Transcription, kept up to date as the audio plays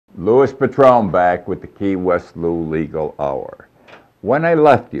Louis Patrone back with the Key West Lou Legal Hour. When I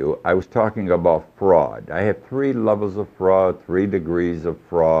left you, I was talking about fraud. I have 3 levels of fraud, 3 degrees of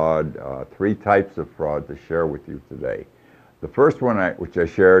fraud, 3 types of fraud to share with you today. The first one, which I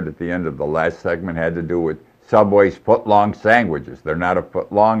shared at the end of the last segment, had to do with Subway's foot-long sandwiches. They're not a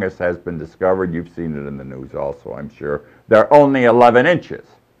foot long, as has been discovered. You've seen it in the news also, I'm sure. They're only 11 inches.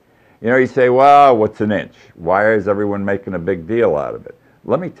 You know, you say, well, what's an inch? Why is everyone making a big deal out of it?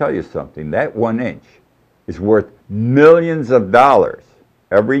 Let me tell you something. That 1 inch is worth millions of dollars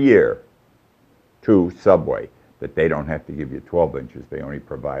every year to Subway, that they don't have to give you 12 inches. They only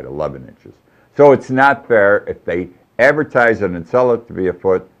provide 11 inches. So it's not fair if they advertise it and sell it to be a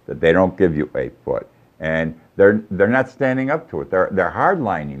foot, that they don't give you a foot. And they're not standing up to it. They're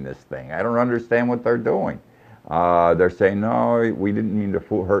hardlining this thing. I don't understand what they're doing. They're saying, no, we didn't mean to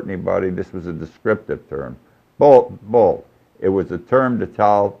hurt anybody. This was a descriptive term. Bull. It was a term to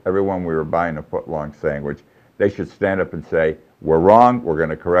tell everyone we were buying a foot-long sandwich. They should stand up and say, we're wrong, we're going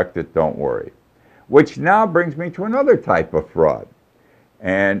to correct it, don't worry. Which now brings me to another type of fraud.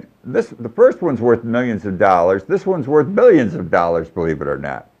 And the first one's worth millions of dollars. This one's worth billions of dollars, believe it or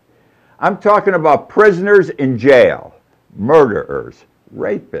not. I'm talking about prisoners in jail, murderers,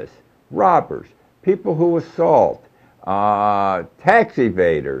 rapists, robbers, people who assault, tax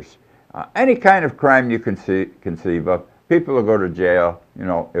evaders, any kind of crime you can conceive of. People who go to jail, you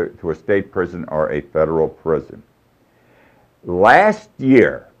know, to a state prison or a federal prison. Last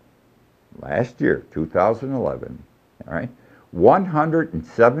year, 2011, all right,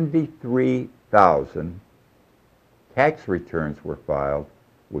 173,000 tax returns were filed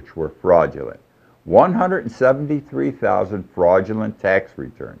which were fraudulent. 173,000 fraudulent tax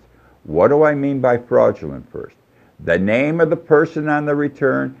returns. What do I mean by fraudulent first? The name of the person on the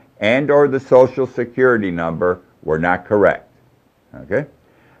return and or the Social Security number were not correct. Okay?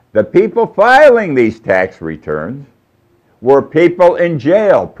 The people filing these tax returns were people in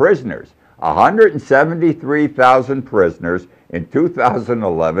jail, prisoners. 173,000 prisoners in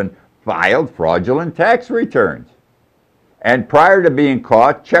 2011 filed fraudulent tax returns. And prior to being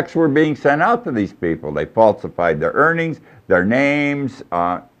caught, checks were being sent out to these people. They falsified their earnings, their names,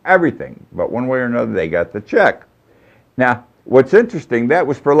 everything. But one way or another, they got the check. Now, what's interesting, that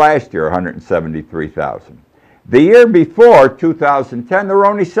was for last year, 173,000. The year before, 2010, there were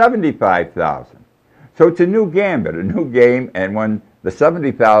only 75,000. So it's a new gambit, a new game, and when the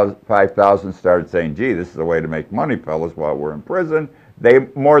 75,000 started saying, gee, this is a way to make money, fellas, while we're in prison, they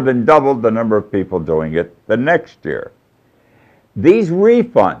more than doubled the number of people doing it the next year. These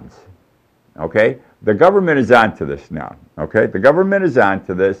refunds, okay, the government is onto this now, okay? The government is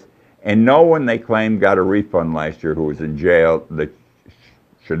onto this, and no one, they claim, got a refund last year who was in jail that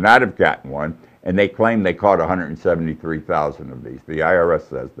should not have gotten one. And they claim they caught 173,000 of these. The IRS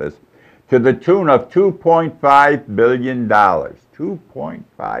says this, to the tune of $2.5 billion.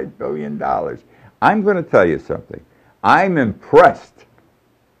 $2.5 billion. I'm going to tell you something. I'm impressed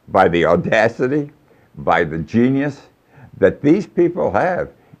by the audacity, by the genius that these people have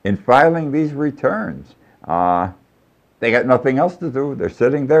in filing these returns. They got nothing else to do. They're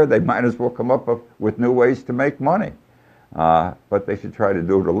sitting there. They might as well come up with new ways to make money. But they should try to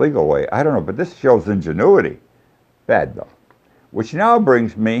do it a legal way. I don't know, but this shows ingenuity. Bad, though. Which now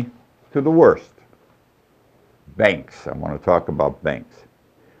brings me to the worst. Banks. I want to talk about banks.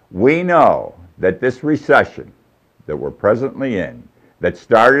 We know that this recession that we're presently in, that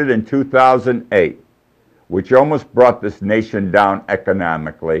started in 2008, which almost brought this nation down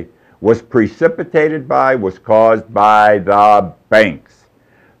economically, was caused by the banks.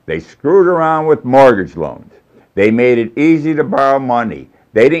 They screwed around with mortgage loans. They made it easy to borrow money.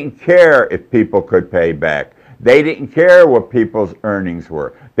 They didn't care if people could pay back. They didn't care what people's earnings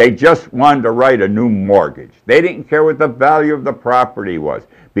were. They just wanted to write a new mortgage. They didn't care what the value of the property was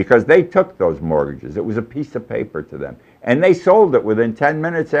because they took those mortgages. It was a piece of paper to them. And they sold it within 10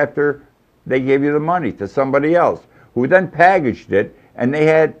 minutes after they gave you the money to somebody else who then packaged it, and they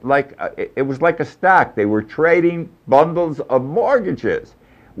had it was like a stock. They were trading bundles of mortgages,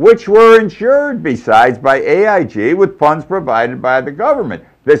 which were insured besides by AIG with funds provided by the government.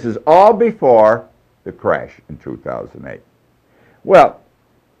 This is all before the crash in 2008. Well,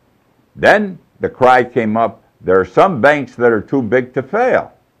 then the cry came up, there are some banks that are too big to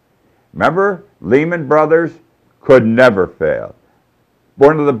fail. Remember, Lehman Brothers could never fail.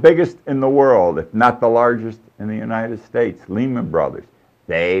 One of the biggest in the world, if not the largest in the United States, Lehman Brothers.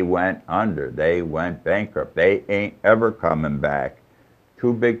 They went under. They went bankrupt. They ain't ever coming back.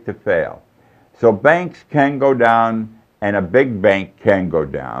 Too big to fail. So banks can go down, and a big bank can go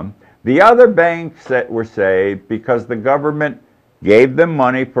down. The other banks that were saved because the government gave them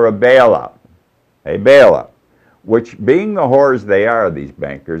money for a bailout, which, being the whores they are, these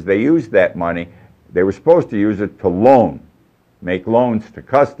bankers, they used that money. They were supposed to use it to make loans to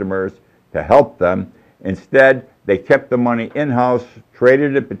customers to help them. Instead, they kept the money in-house,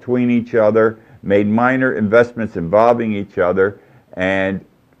 traded it between each other, made minor investments involving each other, and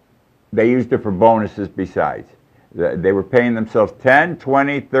they used it for bonuses besides. They were paying themselves 10,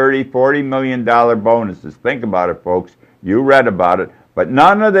 20, 30, $40 million bonuses. Think about it, folks. You read about it. But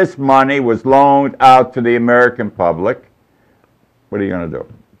none of this money was loaned out to the American public. What are you going to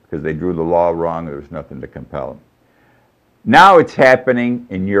do? Because they drew the law wrong, there was nothing to compel them. Now it's happening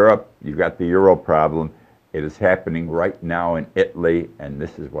in Europe. You've got the euro problem. It is happening right now in Italy, and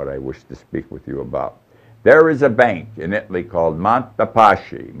this is what I wish to speak with you about. There is a bank in Italy called Monte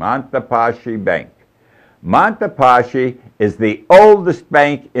Paschi Bank. Monte Paschi is the oldest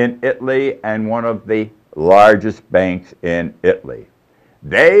bank in Italy and one of the largest banks in Italy.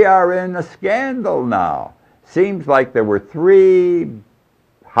 They are in a scandal now. Seems like there were 3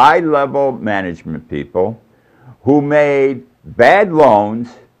 high-level management people who made bad loans,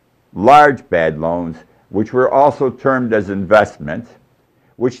 large bad loans, which were also termed as investments,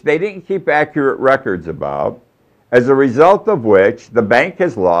 which they didn't keep accurate records about, as a result of which the bank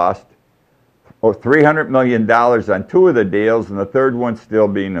has lost $300 million on 2 of the deals, and the third one's still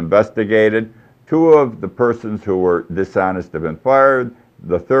being investigated. 2 of the persons who were dishonest have been fired.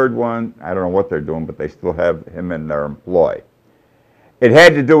 The third one, I don't know what they're doing, but they still have him in their employ. It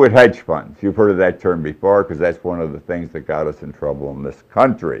had to do with hedge funds. You've heard of that term before, because that's one of the things that got us in trouble in this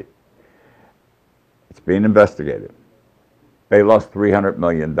country. It's being investigated. They lost $300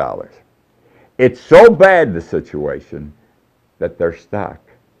 million. It's so bad, the situation, that their stock,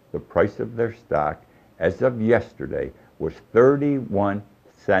 the price of their stock, as of yesterday, was 31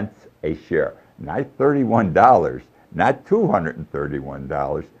 cents a share. Not $31, not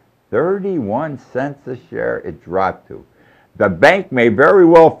 $231, 31 cents a share it dropped to. The bank may very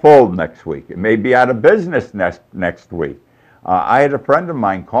well fold next week. It may be out of business next week. I had a friend of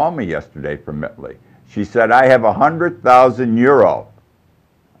mine call me yesterday from Italy. She said, I have 100,000 euro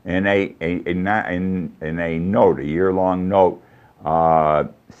in a note, a year-long note,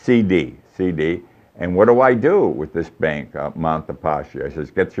 CD. And what do I do with this bank, Monte Paschi? I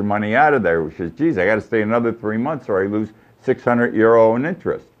says, get your money out of there. She says, geez, I got to stay another 3 months or I lose 600 euro in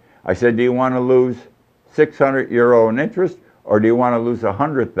interest. I said, do you want to lose 600 euro in interest, or do you want to lose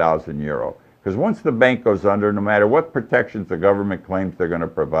 100,000 euro? Because once the bank goes under, no matter what protections the government claims they're going to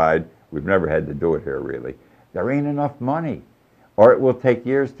provide, we've never had to do it here really, there ain't enough money, or it will take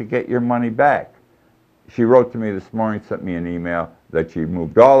years to get your money back. She wrote to me this morning, sent me an email, that she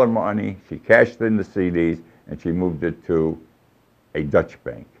moved all her money, she cashed in the CDs, and she moved it to a Dutch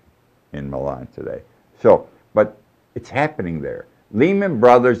bank in Milan today. So, but it's happening there. Lehman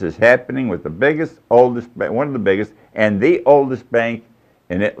Brothers is happening with the biggest, oldest, one of the biggest, and the oldest bank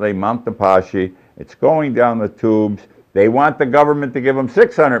in Italy, Monte Paschi. It's going down the tubes. They want the government to give them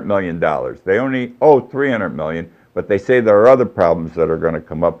 $600 million. They only owe $300 million, but they say there are other problems that are going to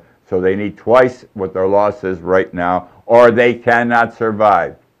come up, so they need twice what their loss is right now, or they cannot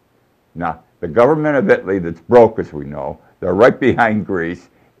survive. Now, the government of Italy, that's broke, as we know, they're right behind Greece,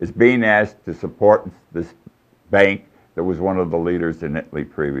 is being asked to support this bank that was one of the leaders in Italy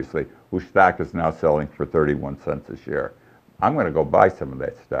previously, whose stock is now selling for 31 cents a share. I'm going to go buy some of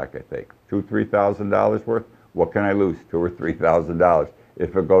that stock, I think. $2,000, $3,000 worth? What can I lose? $2,000 or $3,000.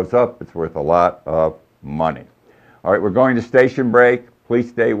 If it goes up, it's worth a lot of money. All right, we're going to station break. Please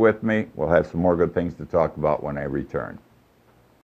stay with me. We'll have some more good things to talk about when I return.